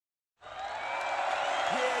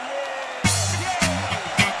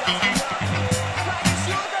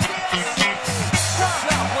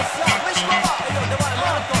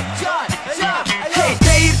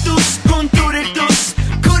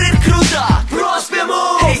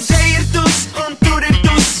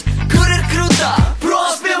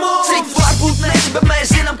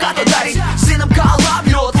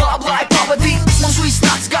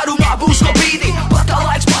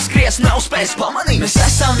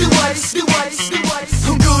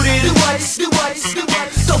Un kur ir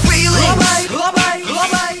to feelings?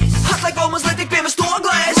 Labai atliek vēl mazliet tik piemest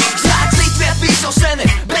oglēs. Sācīt viet visu jau seni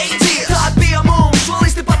beidzies. Tād bija mums, šo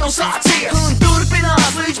listi pat nav sācies. Un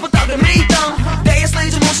turpinās līdz pat tādam rītam. Dejas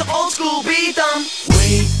līdz mūsu old school beatam.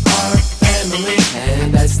 We are family,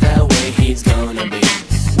 and that's the way he's gonna be.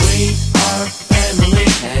 We are family,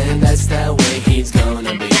 and that's the way he's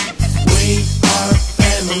gonna be. We are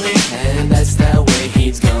family, and that's the way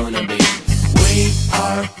he's gonna be. We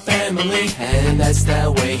are family, and that's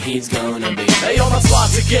the way he's gonna be. Ej, jau nāc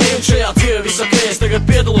klācīgēji, un šajā dzīvē viss ok. Es tagad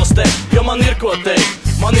piedalos te, jo man ir ko teikt.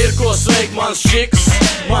 Man ir ko sveikt, mans čiks,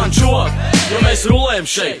 man čok. Jo mēs rulējam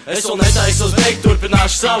šeit, es vēl netaisos beigt,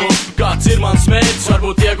 turpināšu savu. Kāds ir mans mērķis,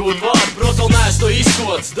 varbūt iegūt var. Prot, vēl neesmu to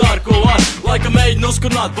izkots, dar ko var. Laika mēģinu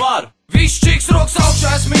uzkurināt baru. Viss čiks rokas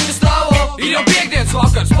augšā, es mīļu stāvo. Ir jau piekdienas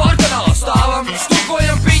vakars, pārkanālā stāvam.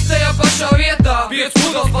 Stukojam pīt tajā pašā vietā. 5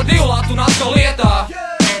 pudeles pa 2 latu un atkal lietā.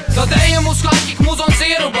 Tad ejam uz haķiku, muzons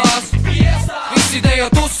ierubās. Visi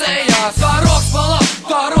dejot uzsējās. Tā rokas pa lab,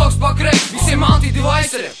 tā rokas pa kreis. Visiem maltīti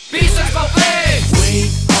vaisari, pīsaks pa pēc.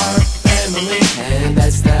 We are family, and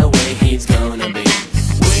that's the way he's gonna be.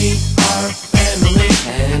 We are family,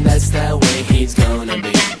 and that's the way he's gonna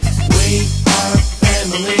be. We are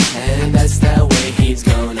family, and that's the way he's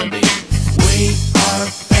gonna be. We are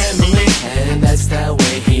family, and that's the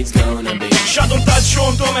way he's gonna be. Šad un tad šo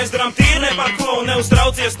un to mēs darām tīri ne par ko un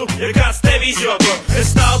neuztraucies tu, ja kāds tevi izjoko.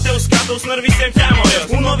 Es stāvu tev skatos un ar visiem ķēmojos,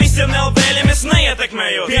 un no visiem nelabvēļiem es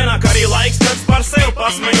neietekmējos. Pienāk arī laiks, kad par sevi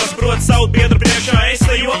pasmējos, proti savu biedru priekšā es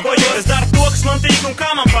te jokojos. Es daru to, kas man tīk un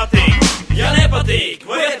kā man patīk. Ja nepatīk,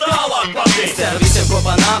 vai ja tālāk patīk. Es ar visiem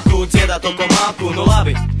kopā nāku, dziedāt to, ko māku, nu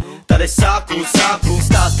labi. Tad es sāku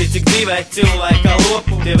stāstīt, cik dzīvē cilvēki kā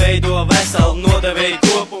lopu. Tie veido veselu nodevēju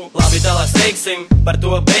kopu. Labi tālāk teiksim, par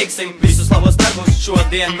to beigsim. Visus labos darbus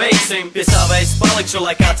šodien veiksim. Pie savējas palikšu,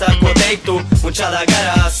 lai kāds ar ko teiktu, un šādā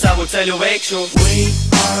garā savu ceļu veikšu. We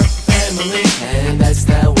are family, and that's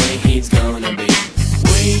the way he's gonna be.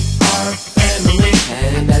 We are family,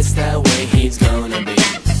 and that's the way he's gonna be.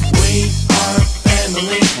 We are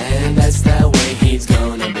family, and that's the way he's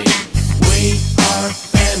gonna be. We are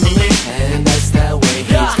family, and that's the way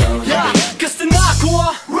he's gonna be. Kas te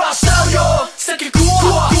nāko? Rāsaujo, saki ko?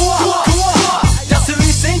 Tas ir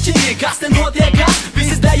viss inčīgi, kas te notiekas?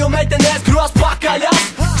 Visas dejo meitenēs gros pakaļās.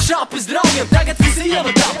 Šāpes draugiem, tagad visi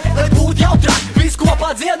ievadām, lai būtu jautrāk, viss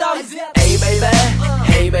kopā dziedām.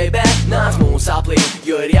 Hey baby, nāc mūsu aplī,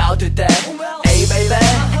 jo ir jautri te.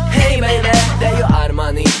 Hey baby, dejo ar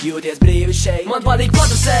mani, jūties brīvi šeit. Man patīk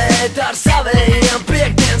patusēt ar savējiem,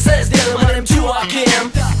 piekdien, sestdien maniem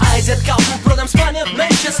čokiem. Aiziet kalpu, protams, paņemt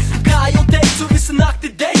mešas, kā jau teicu, visa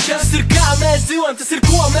nakti dečas. Tas ir kā mēs dzīvojam, tas ir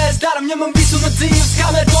ko mēs daram, ņemam visu no dzīves,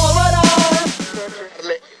 kā mēs to varam.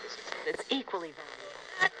 It's equally valuable.